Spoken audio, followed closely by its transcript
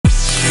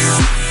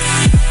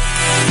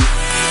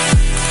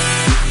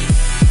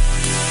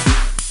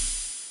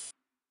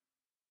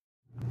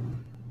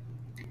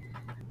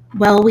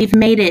Well, we've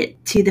made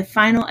it to the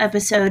final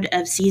episode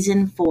of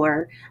Season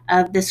 4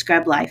 of The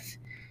Scrub Life.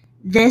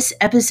 This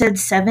episode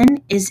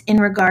 7 is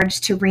in regards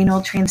to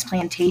renal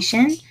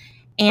transplantation,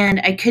 and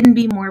I couldn't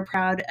be more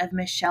proud of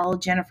Michelle,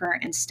 Jennifer,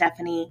 and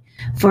Stephanie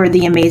for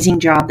the amazing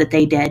job that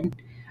they did.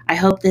 I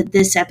hope that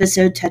this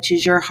episode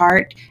touches your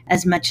heart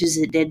as much as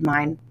it did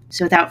mine.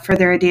 So without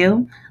further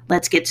ado,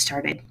 let's get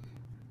started.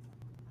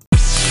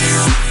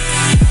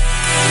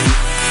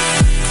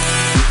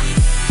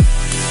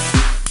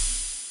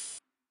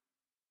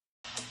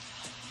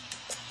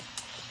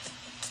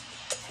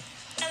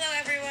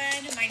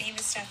 My name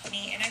is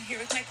Stephanie, and I'm here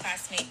with my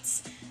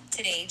classmates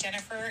today,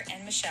 Jennifer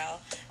and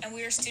Michelle, and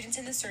we are students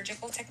in the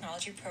Surgical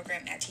Technology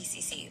program at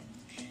TCC.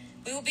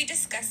 We will be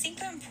discussing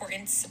the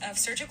importance of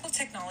surgical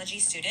technology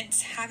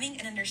students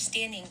having an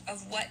understanding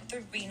of what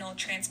the renal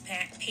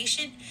transplant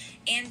patient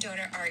and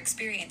donor are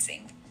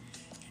experiencing.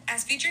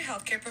 As future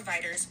healthcare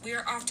providers, we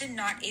are often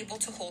not able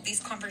to hold these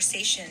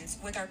conversations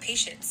with our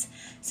patients,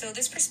 so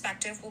this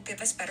perspective will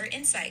give us better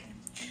insight.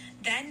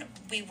 Then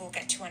we will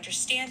get to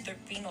understand the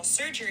renal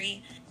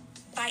surgery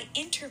by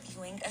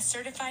interviewing a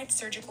certified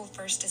surgical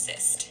first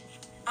assist.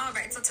 All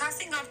right, so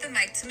tossing off the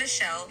mic to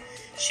Michelle,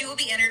 she will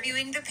be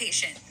interviewing the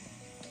patient.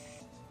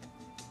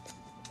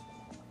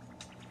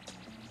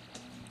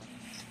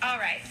 All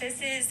right,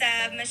 this is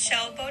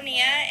Michelle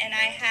Bonilla, and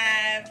I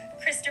have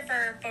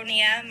Christopher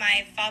Bonilla,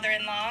 my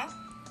father-in-law,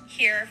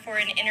 here for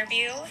an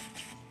interview.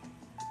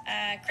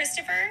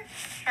 Christopher,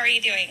 how are you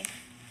doing?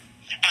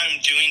 I'm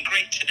doing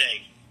great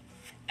today.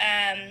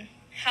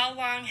 How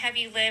long have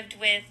you lived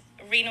with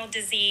renal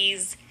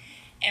disease,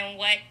 and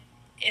what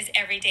is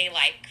every day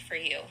like for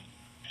you?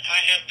 I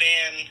have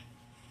been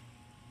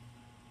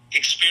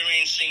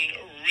experiencing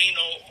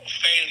renal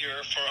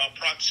failure for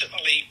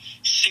approximately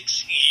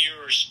 6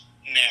 years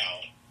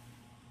now.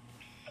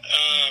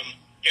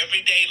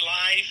 Everyday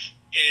life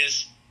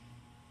is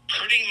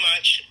pretty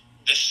much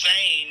the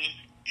same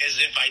as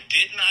if I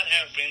did not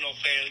have renal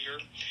failure,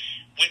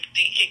 with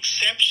the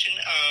exception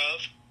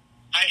of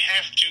I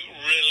have to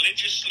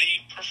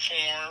religiously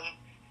perform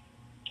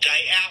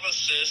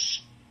dialysis,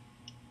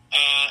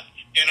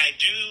 and I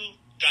do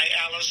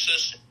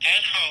dialysis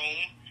at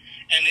home,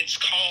 and it's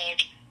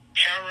called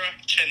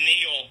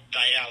peritoneal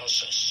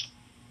dialysis.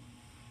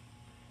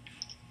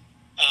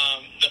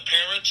 The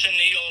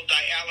peritoneal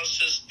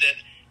dialysis that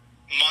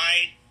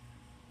my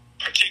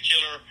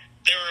particular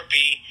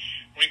therapy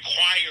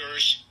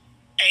requires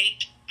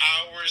 8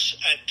 hours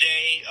a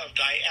day of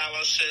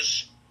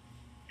dialysis,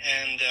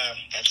 and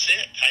that's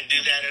it. I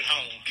do that at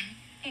home.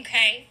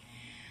 Okay.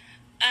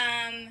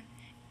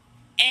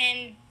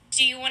 And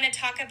do you want to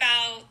talk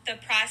about the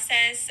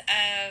process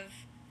of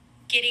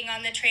getting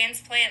on the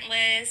transplant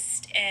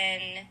list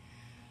and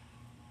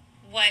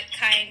what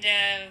kind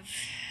of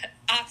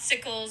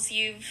obstacles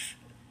you've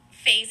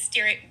faced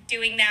during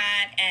doing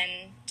that,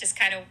 and just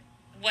kind of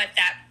what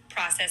that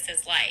process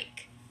is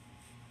like?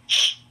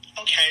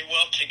 Okay,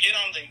 well, to get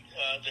on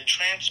the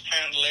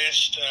transplant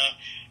list,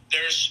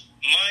 there's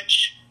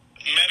much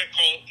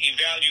medical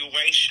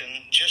evaluation,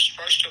 just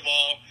first of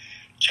all,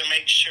 to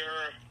make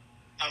sure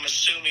I'm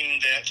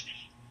assuming that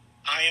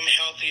I am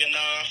healthy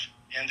enough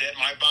and that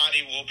my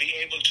body will be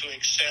able to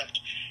accept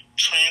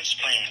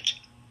transplant.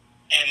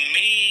 And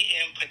me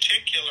in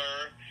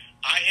particular,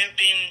 I have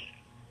been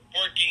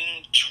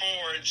working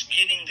towards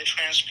getting the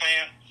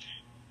transplant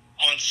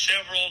on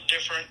several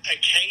different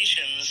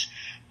occasions,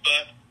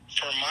 but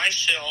for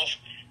myself,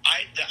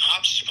 the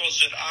obstacles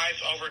that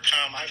I've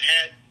overcome, I've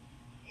had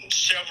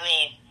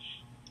several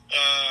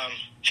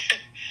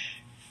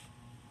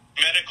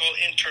medical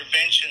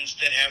interventions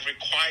that have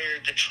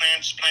required the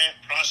transplant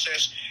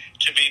process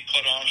to be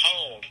put on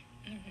hold.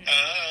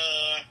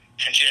 Mm-hmm.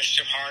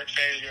 Congestive heart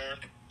failure,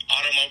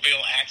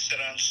 automobile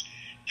accidents,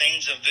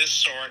 things of this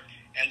sort,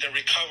 and the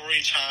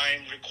recovery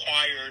time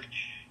required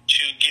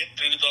to get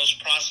through those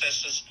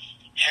processes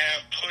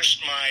have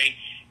pushed my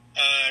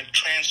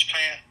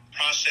transplant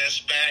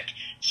process back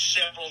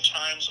several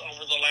times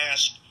over the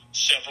last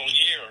several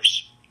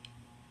years.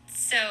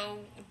 So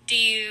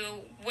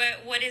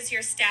what is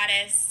your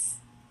status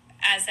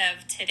as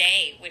of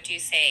today, would you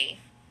say?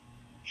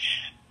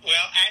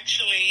 Well,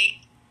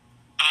 actually,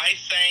 I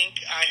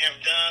think I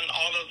have done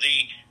all of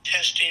the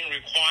testing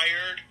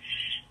required,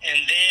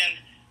 and then,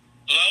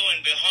 lo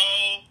and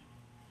behold,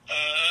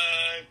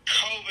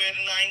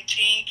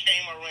 COVID-19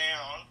 came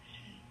around,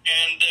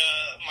 and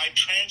my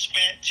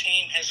transplant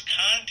team has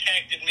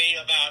contacted me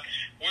about,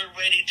 we're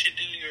ready to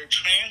do your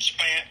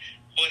transplant.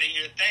 What do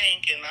you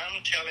think? And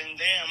I'm telling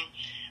them,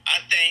 I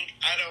think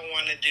I don't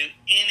want to do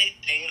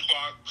anything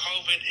while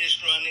COVID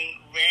is running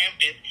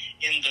rampant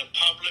in the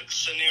public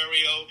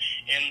scenario,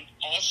 and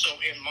also,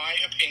 in my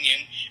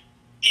opinion,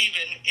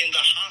 even in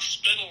the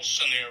hospital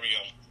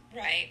scenario.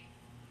 Right.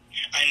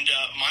 And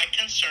my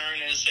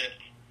concern is that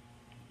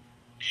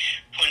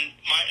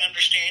my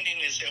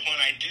understanding is that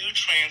when I do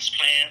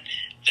transplant,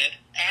 that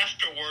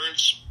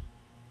afterwards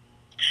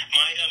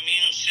my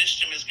immune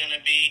system is going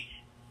to be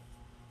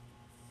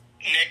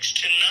next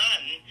to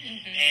none,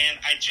 and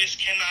I just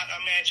cannot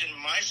imagine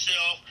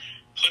myself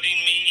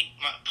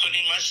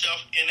putting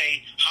myself in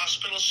a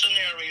hospital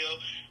scenario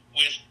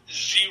with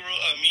zero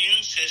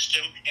immune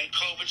system and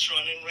COVID's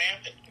running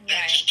rampant.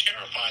 That just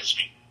terrifies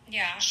me.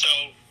 Yeah. So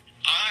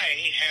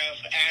I have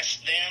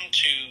asked them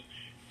to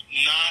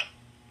not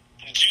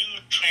do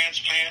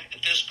transplant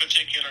at this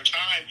particular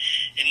time,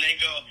 and they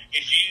go,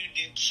 if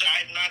you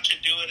decide not to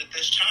do it at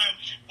this time,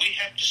 we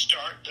have to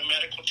start the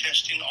medical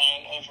testing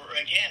all over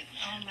again.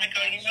 I go,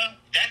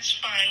 that's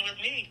fine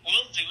with me.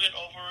 We'll do it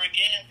over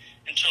again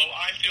until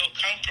I feel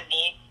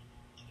comfortable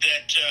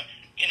that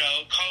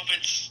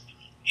COVID's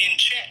in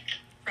check.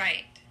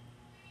 Right.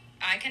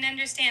 I can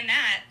understand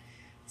that.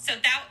 So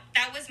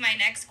that was my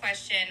next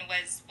question,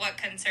 was what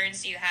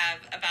concerns do you have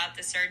about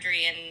the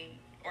surgery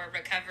or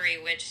recovery,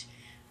 which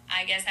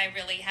I guess I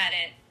really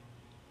hadn't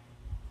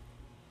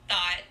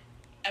thought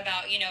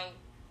about,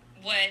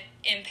 what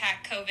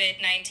impact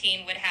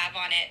COVID-19 would have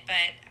on it,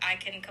 but I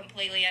can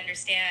completely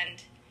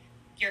understand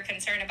your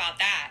concern about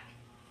that.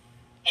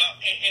 Well,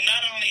 and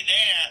not only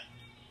that,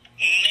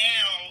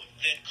 now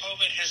that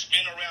COVID has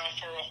been around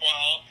for a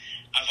while,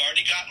 I've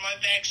already got my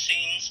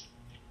vaccines,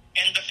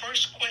 and the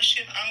first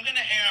question I'm going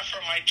to have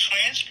for my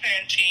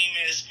transplant team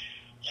is,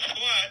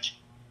 what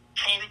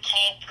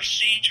protocol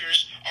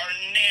procedures are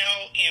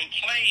now in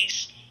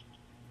place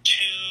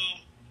to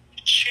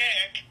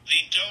check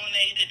the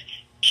donated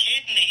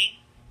kidney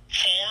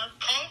for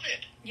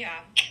COVID? Yeah.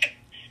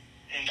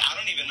 And I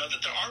don't even know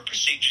that there are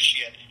procedures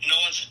yet. No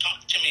one's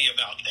talked to me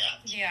about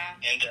that. Yeah.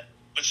 And it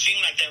would seem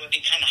like that would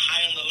be kind of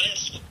high on the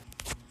list.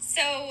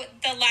 So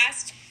the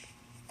last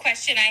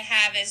question I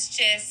have is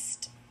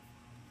just,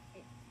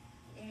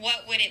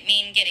 what would it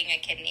mean getting a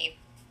kidney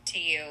to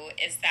you?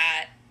 Is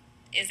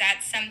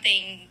that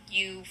something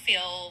you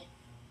feel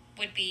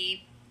would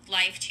be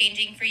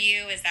life-changing for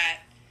you?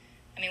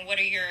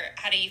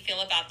 How do you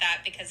feel about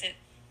that? Because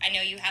I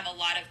know you have a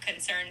lot of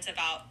concerns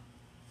about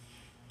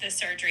the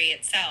surgery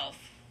itself.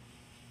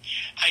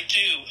 I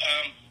do.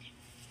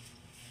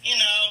 And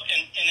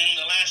in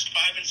the last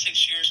 5 and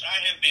 6 years, I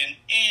have been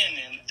in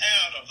and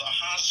out of the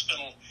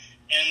hospital,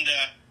 and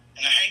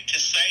I hate to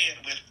say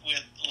it,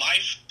 with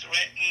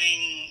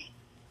life-threatening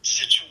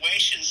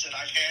situations that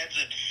I've had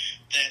that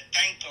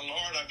thank the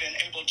Lord I've been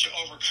able to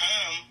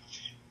overcome.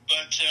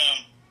 But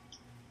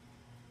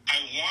I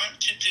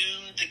want to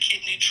do the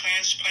kidney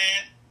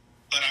transplant,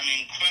 but I'm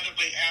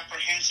incredibly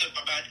apprehensive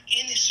about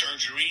any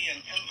surgery,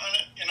 and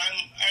I'm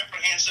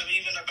apprehensive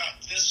even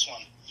about this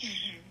one.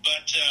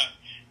 But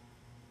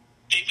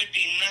it would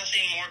be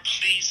nothing more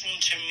pleasing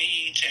to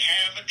me to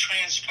have a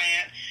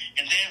transplant,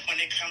 and then when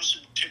it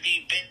comes to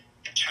be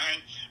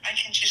bedtime, I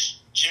can just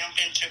jump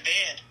into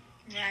bed.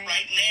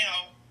 Right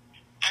now,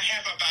 I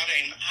have about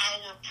an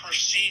hour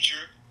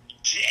procedure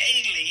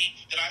daily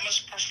that I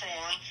must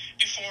perform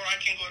before I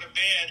can go to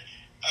bed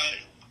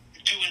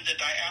doing the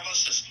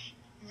dialysis.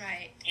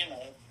 Right.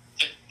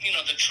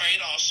 The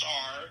trade-offs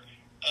are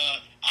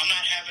I'm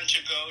not having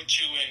to go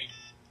to a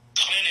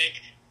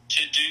clinic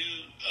to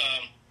do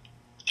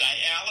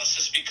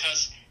dialysis,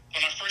 because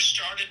when I first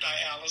started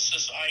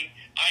dialysis, I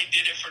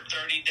did it for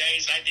 30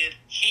 days. I did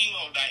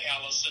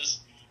hemodialysis,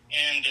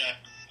 and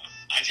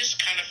I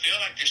just kind of feel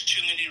like there's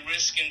too many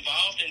risks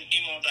involved in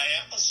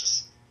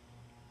hemodialysis.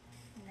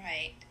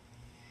 Right.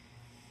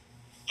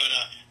 But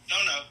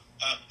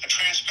a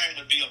transplant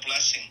would be a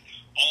blessing.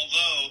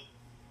 Although,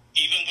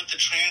 even with the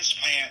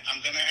transplant,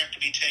 I'm going to have to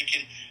be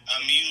taking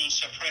immune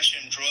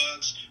suppression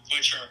drugs,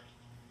 which are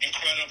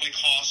incredibly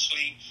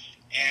costly.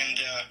 And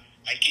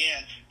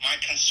again, my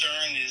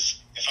concern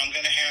is if I'm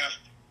going to have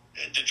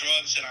the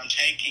drugs that I'm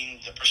taking,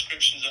 the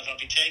prescriptions that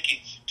I'll be taking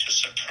to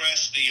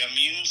suppress the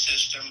immune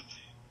system,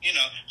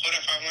 what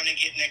if I want to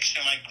get next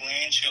to my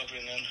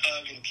grandchildren and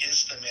hug and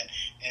kiss them?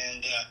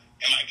 And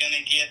am I going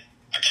to get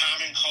a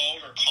common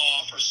cold or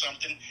cough or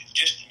something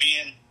just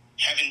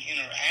having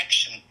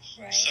interaction?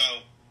 Right.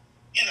 So,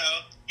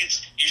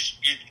 it's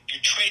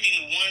you're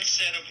trading one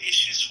set of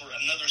issues for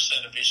another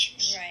set of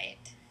issues. Right.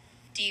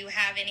 Do you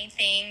have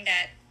anything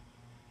that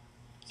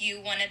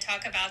you want to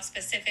talk about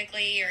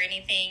specifically, or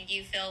anything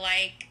you feel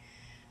like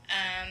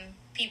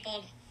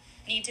people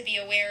need to be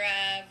aware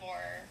of?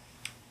 Or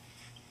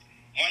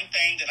one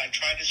thing that I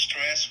try to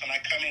stress when I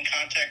come in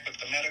contact with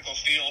the medical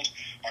field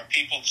or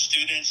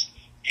students,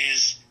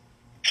 is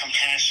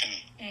compassion.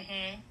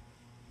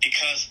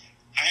 Because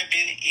I have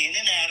been in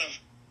and out of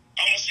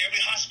almost every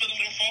hospital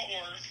in Fort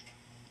Worth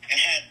and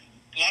had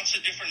lots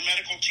of different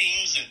medical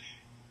teams and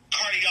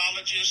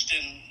cardiologists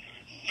and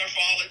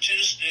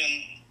nephrologists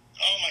and,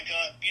 oh my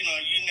God, you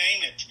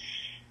name it.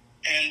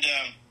 And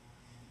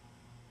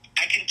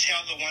I can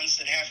tell the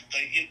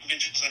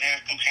individuals that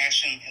have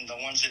compassion and the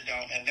ones that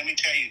don't. And let me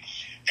tell you,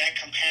 that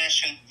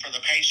compassion for the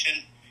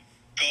patient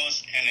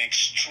goes an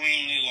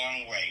extremely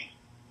long way.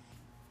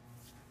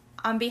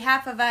 On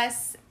behalf of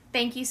us,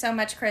 thank you so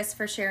much, Chris,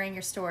 for sharing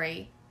your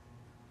story.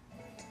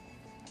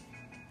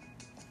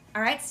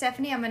 All right,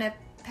 Stephanie, I'm going to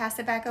pass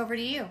it back over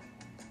to you.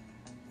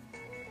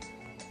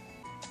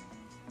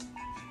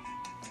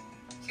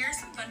 here are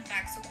some fun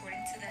facts according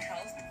to the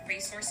Health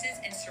Resources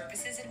and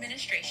Services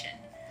Administration.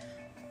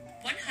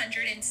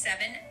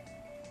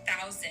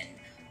 107,000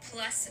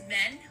 plus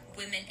men,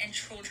 women, and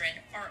children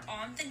are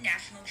on the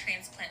national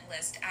transplant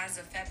list as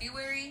of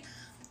February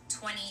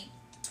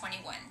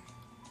 2021.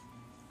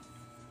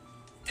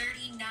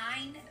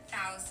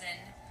 39,000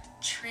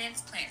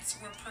 transplants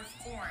were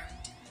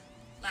performed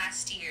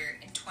last year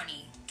in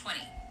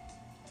 2020.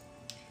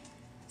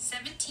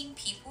 17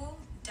 people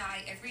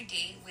die every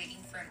day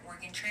waiting for an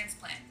organ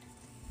transplant.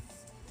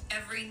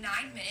 Every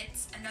 9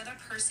 minutes, another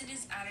person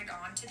is added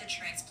on to the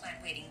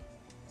transplant waiting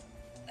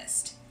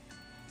list.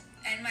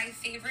 And my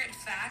favorite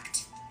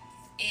fact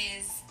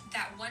is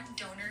that one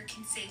donor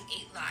can save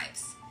 8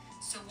 lives.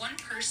 So one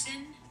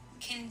person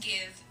can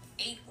give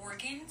 8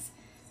 organs,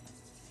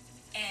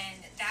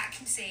 and that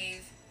can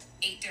save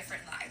 8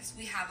 different lives.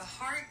 We have a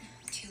heart,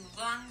 2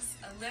 lungs,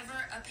 a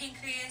liver, a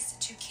pancreas,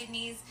 2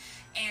 kidneys,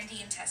 and the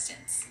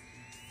intestines.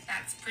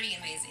 That's pretty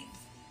amazing.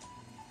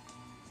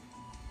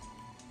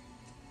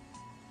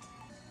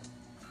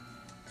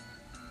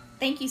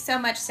 Thank you so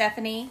much,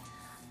 Stephanie.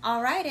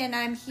 All right, and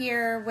I'm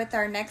here with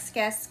our next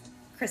guest,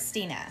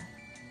 Christina.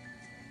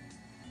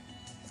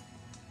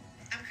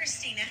 I'm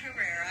Christina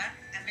Herrera.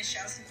 I'm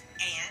Michelle's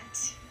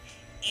aunt,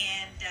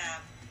 and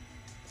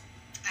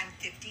I'm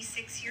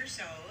 56 years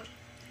old.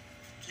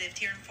 Lived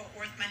here in Fort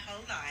Worth my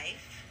whole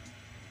life.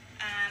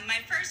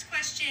 My first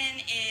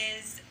question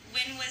is,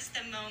 when was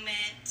the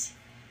moment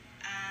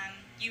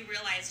you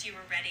realized you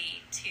were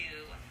ready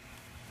to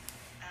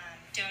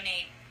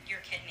donate your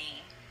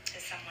kidney to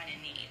someone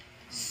in need?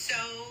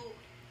 So,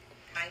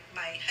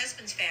 my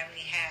husband's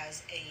family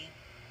has a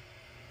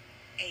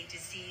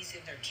disease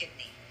in their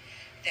kidney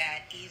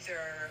that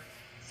either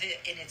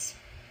and it's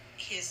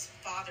his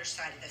father's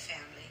side of the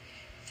family,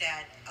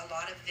 that a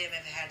lot of them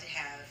have had to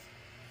have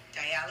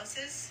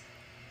dialysis,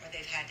 or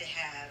they've had to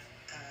have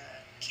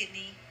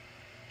kidney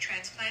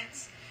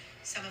transplants.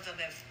 Some of them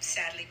have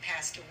sadly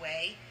passed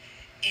away.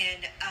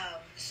 And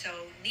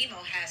so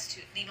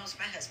Nemo's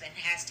my husband,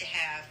 has to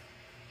have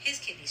his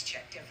kidneys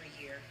checked every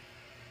year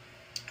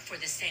for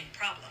the same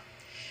problem.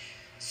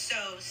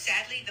 So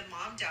sadly, the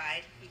mom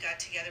died. We got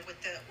together with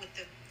the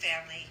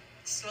family.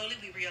 Slowly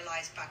we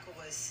realized Paco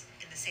was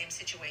in the same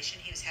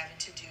situation. He was having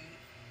to do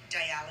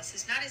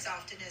dialysis, not as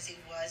often as he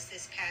was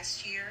this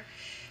past year,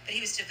 but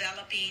he was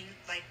developing,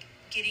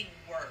 getting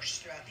worse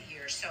throughout the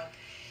year. So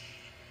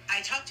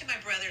I talked to my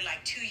brother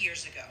 2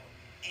 years ago,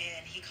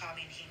 and he called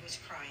me and he was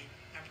crying,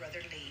 my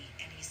brother Lee,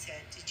 and he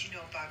said, "Did you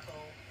know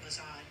Paco was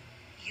on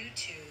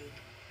YouTube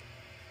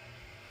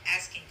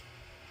asking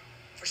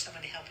for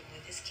someone to help him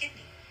with his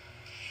kidney?"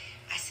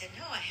 I said,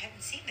 "No, I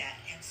hadn't seen that."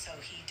 And so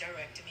he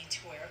directed me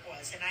to where it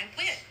was, and I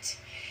went.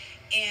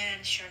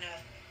 And sure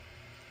enough,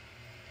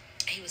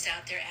 he was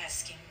out there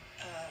asking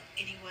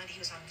anyone, he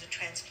was on the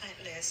transplant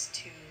list,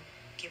 to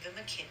give him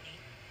a kidney.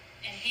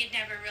 And he'd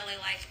never really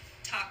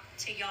talked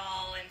to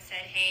y'all and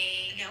said,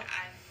 "Hey, Nope.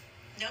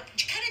 Nope.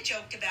 Kind of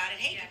joked about it.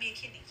 "Hey, give me a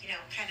kidney,"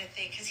 kind of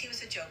thing, because he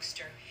was a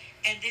jokester.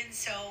 And then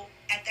so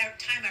at that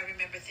time, I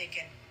remember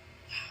thinking,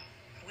 wow,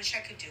 I wish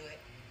I could do it,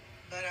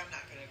 but I'm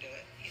not going to do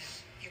it.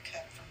 You're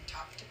cut from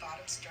top to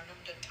bottom,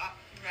 sternum to top.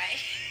 Right."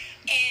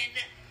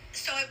 And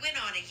so it went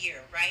on a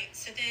year, right?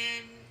 So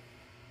then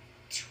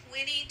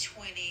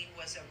 2020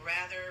 was a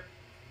rather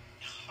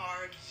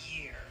hard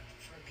year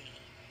for me.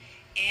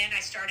 And I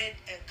started,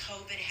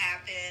 COVID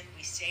happened,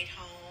 we stayed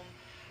home.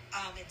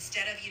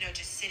 Instead of,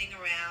 just sitting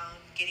around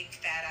getting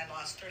fat, I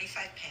lost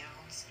 35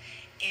 pounds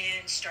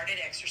and started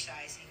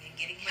exercising and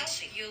getting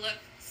healthy. Which you look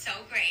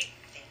so great.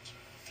 Thank you.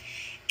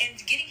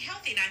 And getting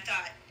healthy, and I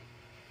thought,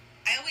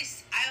 I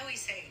always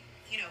say,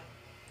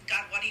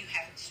 God, what do you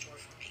have in store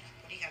for me?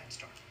 What do you have in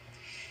store?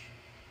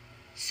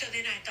 So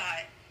then I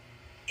thought,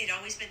 it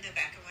always been in the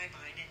back of my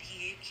mind, and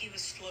he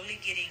was slowly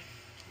getting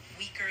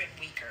weaker and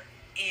weaker.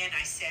 And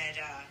I said,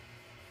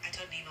 I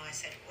told Nemo, I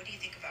said, "What do you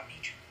think about me,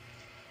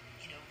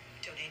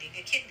 donating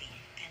a kidney?"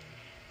 And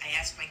I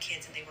asked my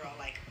kids, and they were all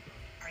like,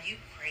 "Are you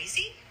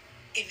crazy?"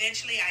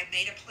 Eventually, I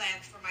made a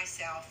plan for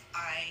myself.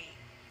 I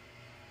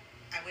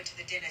went to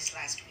the dentist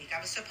last week. I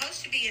was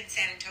supposed to be in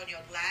San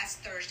Antonio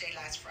last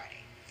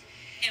Friday.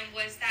 And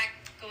was that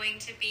going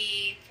to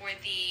be for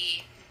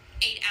the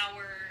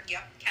 8-hour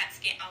CAT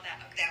scan, all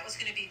that? Okay. That was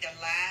going to be the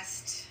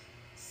last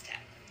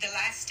step.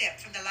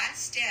 From the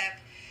last step,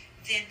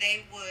 then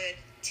they would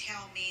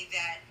tell me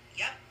that,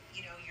 yep,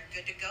 you're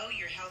good to go.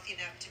 You're healthy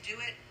enough to do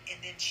it.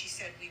 And then she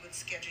said we would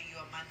schedule you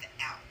a month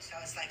out. So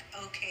I was like,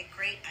 okay,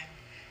 great. I'm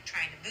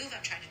trying to move.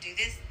 I'm trying to do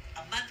this.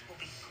 A month will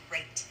be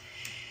great.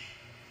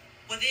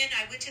 Well, then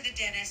I went to the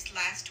dentist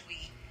last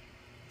week.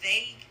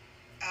 They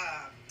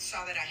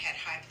saw that I had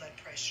high blood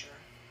pressure.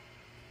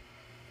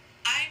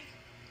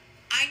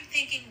 I'm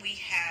thinking we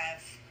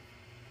have,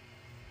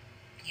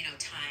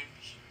 time.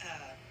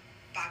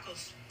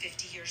 Baco's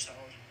 50 years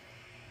old.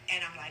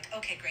 And I'm like,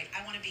 okay, great.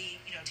 I want to be,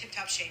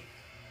 tip-top shape.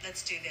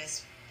 Let's do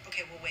this.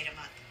 Okay, we'll wait a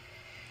month.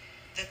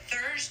 The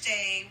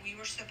Thursday, we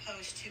were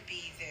supposed to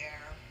be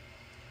there.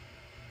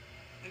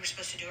 We were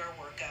supposed to do our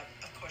workup.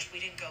 Of course, we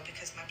didn't go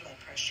because of my blood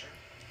pressure.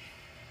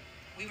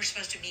 we were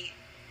supposed to meet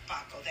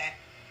Paco that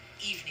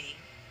evening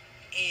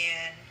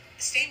and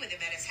stay with him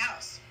at his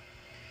house.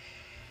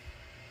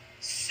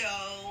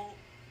 So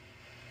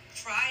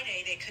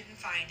Friday, they couldn't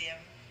find him.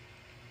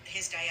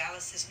 His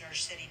dialysis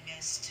nurse said he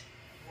missed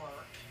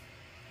work,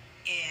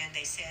 and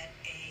they sent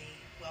a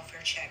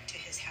welfare check to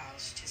his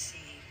house to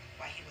see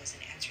why he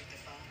wasn't answering the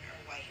phone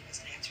or why he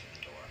wasn't answering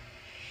the door.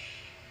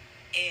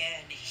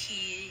 And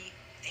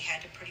they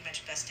had to pretty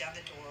much bust down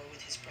the door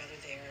with his brother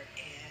there,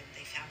 and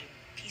they found him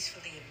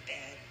peacefully in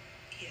bed.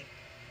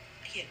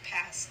 He had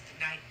passed the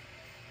night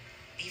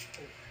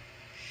before.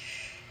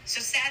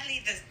 So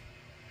sadly,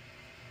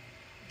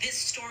 this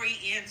story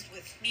ends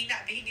with me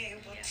not being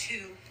able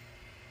to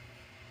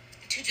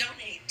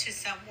donate to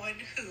someone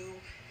who,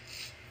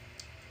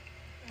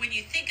 when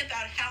you think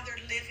about how they're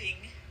living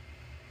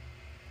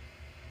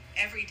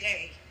every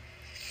day,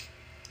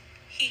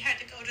 he had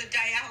to go to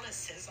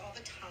dialysis all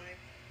the time.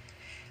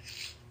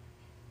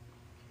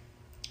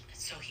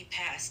 So he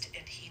passed,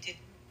 and he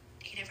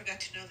never got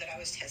to know that I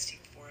was testing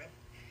for him.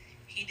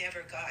 He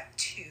never got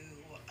to...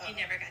 You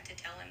never got to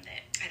tell him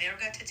that. I never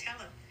got to tell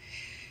him.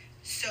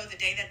 So the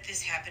day that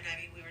this happened,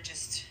 we were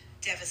just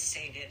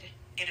devastated.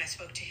 And I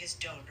spoke to his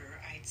donor.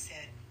 I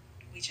said,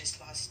 we just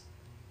lost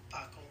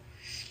Paco.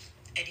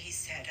 And he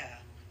said,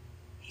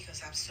 he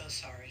goes, I'm so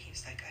sorry. He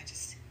was like, I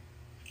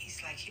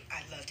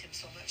loved him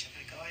so much. And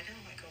I go, I know.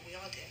 I go, we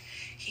all did.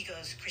 He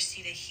goes,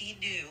 Christina, he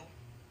knew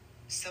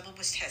someone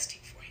was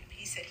testing for him.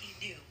 He said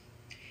he knew.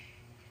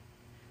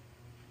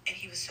 And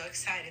he was so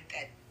excited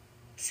that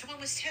someone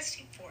was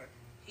testing for him.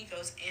 He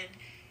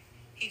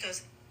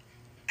goes,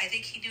 I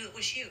think he knew it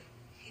was you.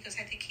 He goes,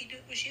 I think he knew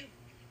it was you.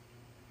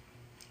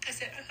 I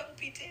said, I hope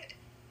he did.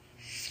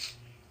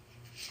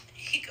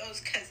 He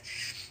goes,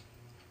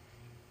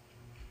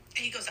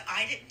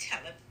 I didn't tell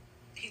him.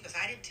 He goes,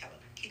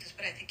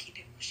 but I think he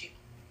knew it was you.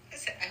 I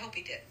said, I hope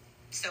he did.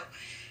 So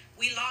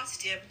we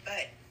lost him,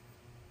 but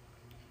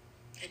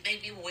it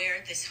made me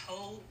aware this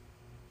whole,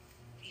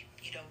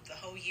 the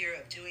whole year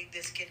of doing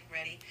this, getting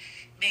ready,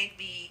 made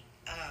me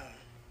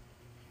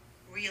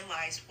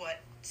realize what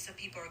some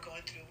people are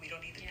going through. We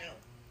don't even know.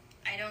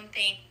 I don't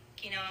think,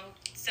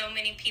 so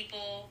many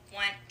people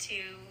want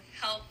to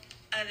help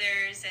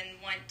others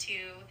and want to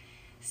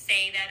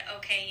say that,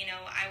 okay,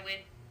 I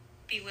would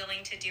be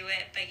willing to do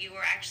it, but you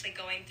were actually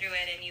going through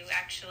it and you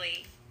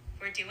actually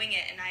were doing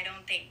it. And I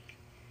don't think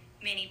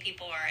many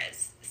people are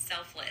as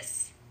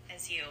selfless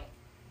as you.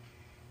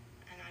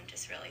 And I'm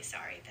just really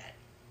sorry that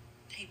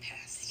he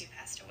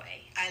passed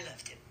away. I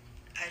loved him.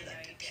 I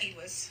loved him. He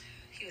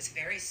was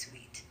very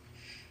sweet.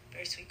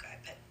 Very sweet guy,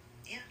 but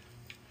yeah.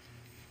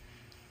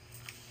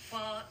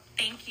 Well,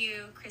 thank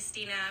you,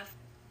 Christina.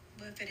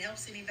 Well, if it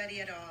helps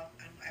anybody at all,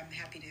 I was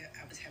happy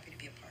to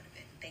be a part of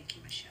it. And thank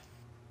you, Michelle.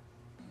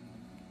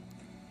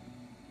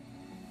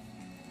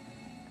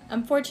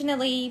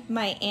 Unfortunately,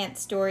 my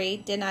aunt's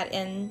story did not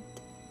end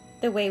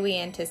the way we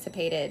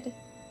anticipated.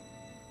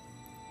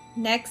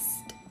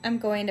 Next, I'm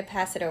going to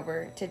pass it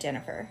over to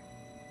Jennifer.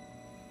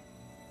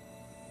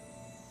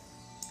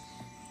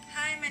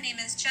 Hi, my name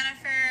is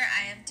Jennifer.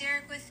 I have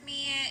Derek with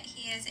me.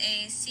 He is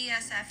a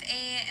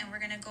CSFA, and we're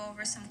going to go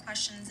over some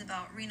questions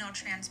about renal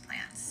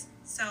transplants.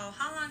 So,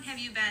 how long have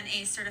you been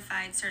a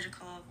certified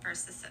surgical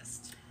first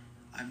assist?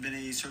 I've been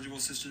a surgical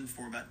assistant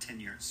for about 10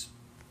 years.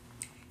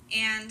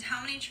 And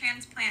how many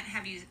transplant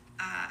have you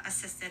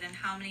assisted, and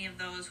how many of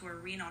those were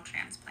renal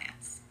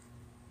transplants?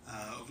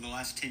 Over the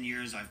last 10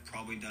 years, I've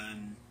probably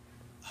done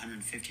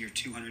 150 or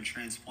 200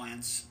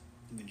 transplants,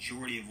 the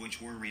majority of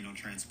which were renal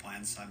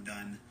transplants. I've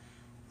done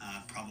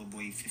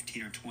probably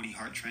 15 or 20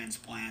 heart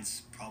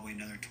transplants, probably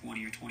another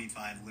 20 or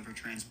 25 liver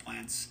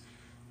transplants,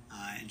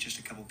 and just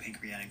a couple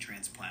pancreatic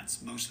transplants.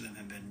 Most of them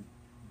have been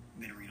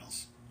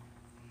renals.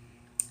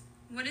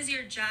 What is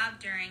your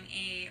job during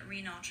a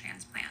renal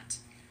transplant?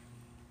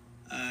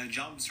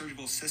 Job of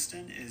surgical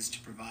assistant is to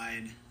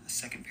provide a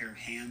second pair of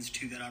hands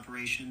to that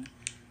operation.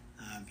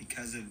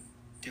 Because of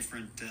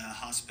different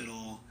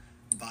hospital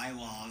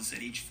bylaws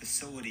at each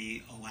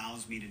facility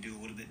allows me to do a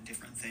little bit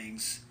different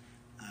things.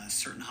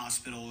 Certain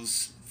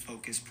hospitals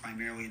focus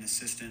primarily an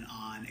assistant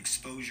on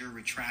exposure,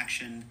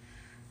 retraction,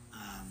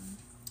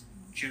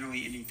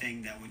 generally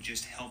anything that would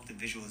just help the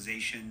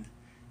visualization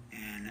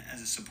and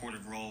as a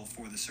supportive role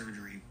for the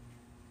surgery.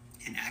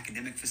 In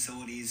academic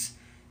facilities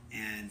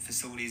and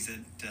facilities that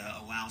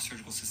allow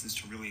surgical assistants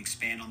to really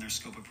expand on their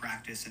scope of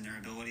practice and their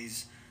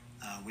abilities,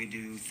 we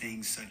do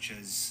things such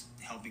as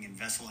helping in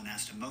vessel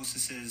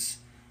anastomosis,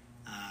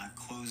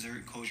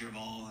 closure of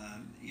all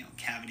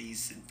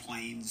cavities and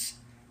planes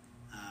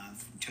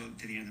to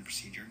the end of the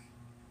procedure.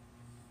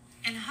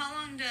 And how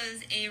long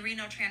does a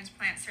renal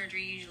transplant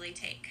surgery usually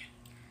take?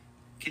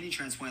 Kidney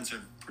transplants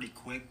are pretty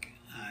quick.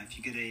 If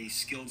you get a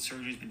skilled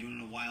surgeon who's been doing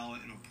it a while,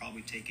 it'll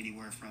probably take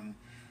anywhere from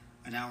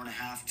an hour and a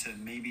half to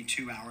maybe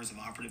 2 hours of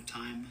operative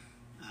time.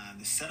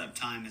 The setup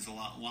time is a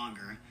lot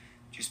longer,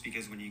 just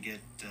because when you get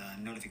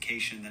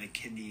notification that a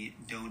kidney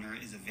donor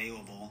is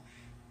available,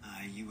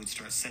 you would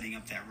start setting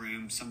up that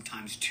room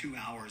sometimes 2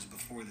 hours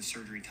before the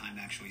surgery time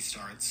actually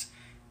starts.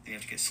 They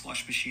have to get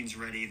slush machines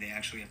ready. They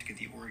actually have to get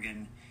the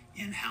organ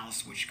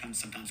in-house, which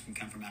sometimes can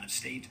come from out of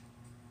state.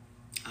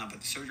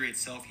 But the surgery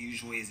itself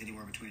usually is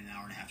anywhere between an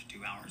hour and a half to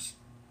 2 hours.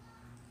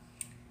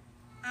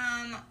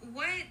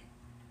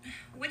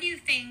 What do you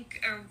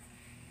think, or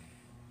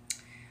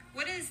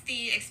what is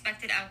the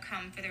expected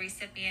outcome for the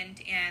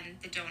recipient and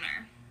the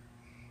donor?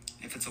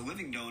 If it's a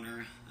living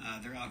donor,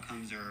 their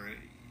outcomes are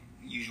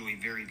usually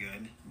very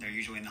good. They're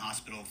usually in the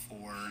hospital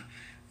for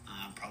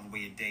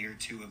probably a day or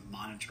two of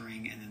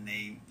monitoring, and then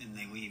they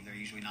leave. They're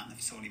usually not in the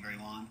facility very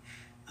long.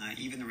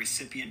 Even the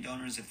recipient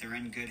donors, if they're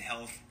in good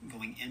health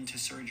going into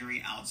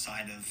surgery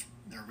outside of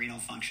their renal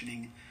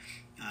functioning,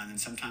 then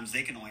sometimes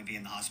they can only be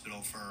in the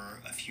hospital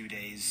for a few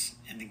days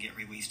and then get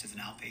released as an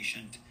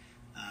outpatient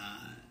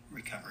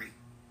recovery.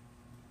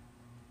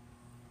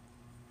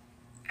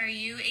 Are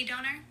you a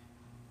donor?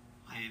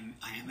 I am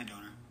a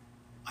donor.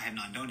 I have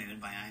not donated,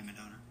 but I am a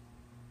donor,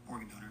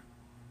 organ donor.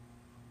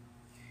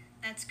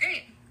 That's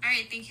great. All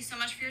right, thank you so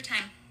much for your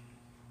time.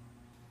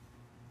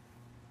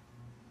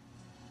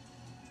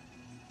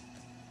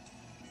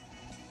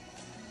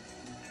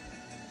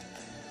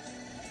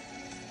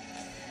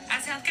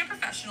 As healthcare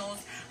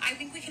professionals, I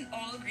think we can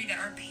all agree that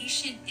our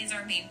patient is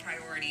our main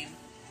priority.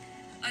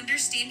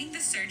 Understanding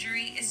the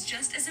surgery is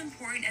just as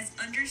important as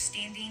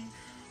understanding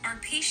our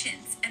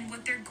patients and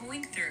what they're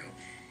going through.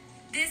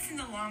 This, in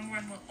the long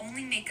run, will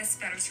only make us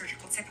better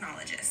surgical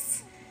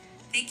technologists.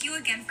 Thank you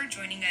again for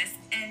joining us,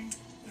 and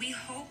we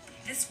hope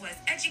this was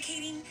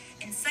educating,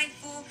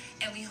 insightful,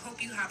 and we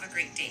hope you have a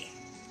great day.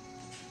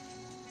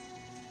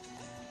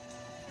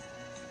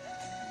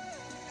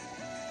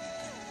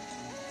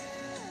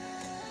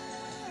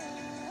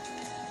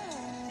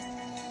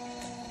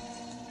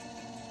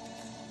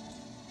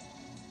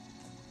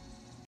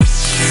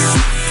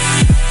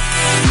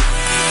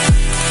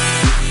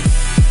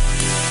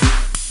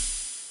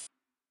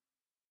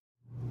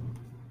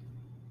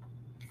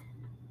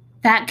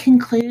 That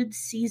concludes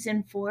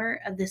season 4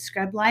 of The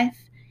Scrub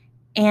Life,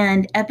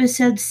 and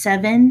episode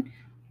 7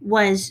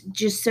 was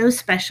just so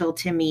special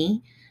to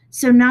me.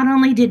 So not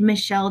only did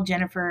Michelle,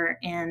 Jennifer,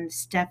 and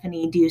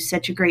Stephanie do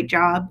such a great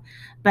job,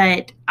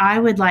 but I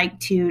would like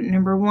to,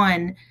 number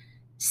one,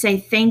 say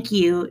thank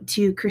you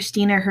to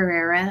Christina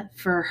Herrera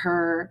for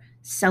her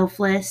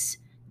selfless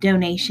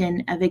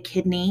donation of a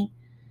kidney.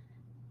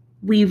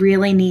 We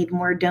really need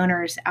more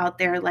donors out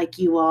there like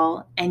you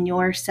all, and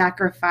your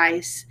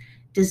sacrifice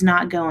does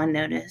not go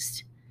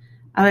unnoticed.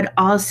 I would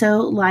also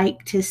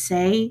like to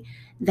say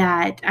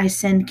that I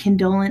send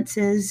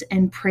condolences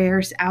and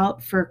prayers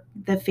out for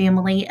the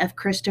family of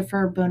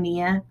Christopher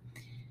Bonilla.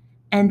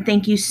 And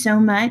thank you so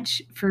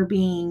much for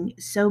being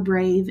so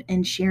brave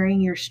and sharing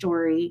your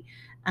story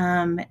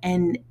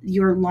and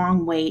your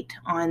long wait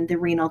on the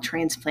renal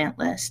transplant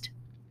list.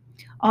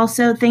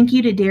 Also, thank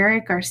you to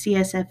Derek, our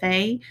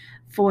CSFA,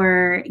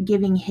 for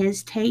giving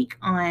his take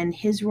on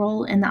his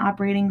role in the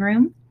operating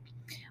room.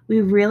 We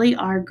really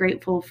are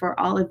grateful for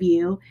all of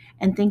you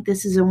and think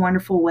this is a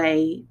wonderful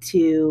way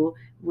to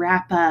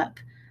wrap up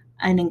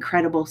an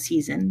incredible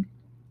season.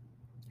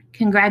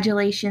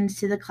 Congratulations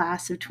to the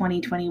class of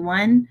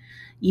 2021.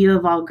 You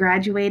have all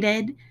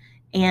graduated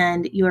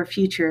and your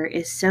future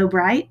is so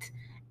bright,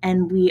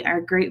 and we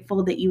are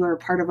grateful that you are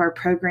part of our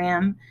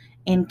program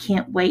and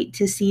can't wait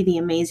to see the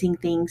amazing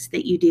things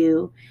that you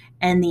do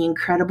and the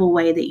incredible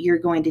way that you're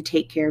going to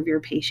take care of your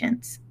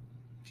patients.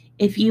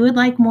 If you would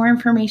like more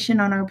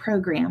information on our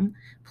program,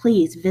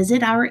 please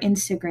visit our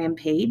Instagram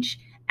page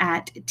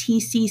at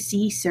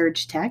TCC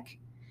Surge Tech.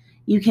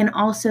 You can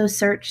also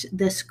search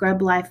the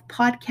Scrub Life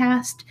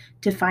podcast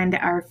to find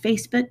our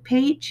Facebook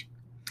page.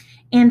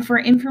 And for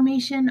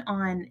information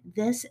on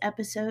this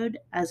episode,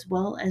 as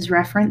well as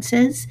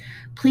references,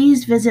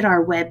 please visit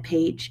our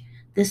webpage,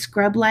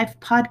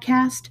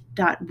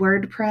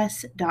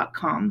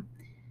 thescrublifepodcast.wordpress.com.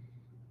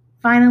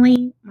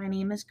 Finally, my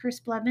name is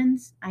Chris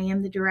Blevins. I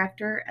am the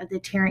director of the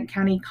Tarrant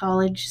County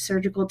College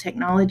Surgical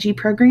Technology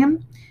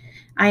Program.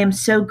 I am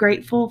so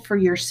grateful for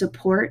your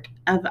support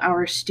of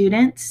our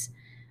students.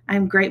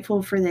 I'm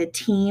grateful for the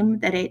team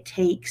that it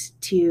takes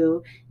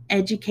to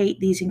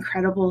educate these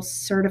incredible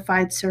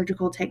certified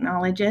surgical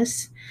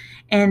technologists,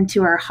 and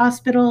to our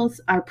hospitals,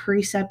 our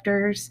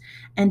preceptors,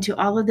 and to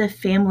all of the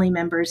family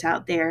members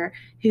out there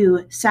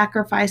who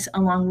sacrifice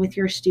along with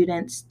your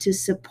students to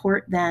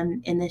support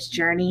them in this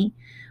journey.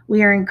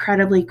 We are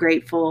incredibly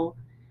grateful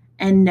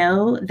and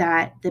know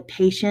that the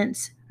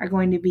patients are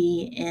going to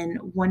be in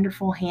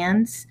wonderful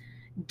hands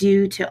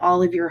due to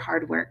all of your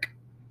hard work.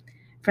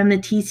 From the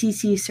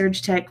TCC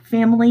Surge Tech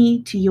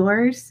family to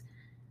yours,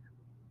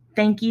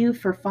 thank you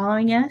for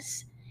following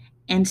us,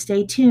 and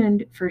stay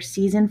tuned for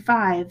season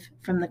 5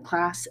 from the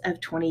class of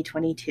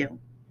 2022.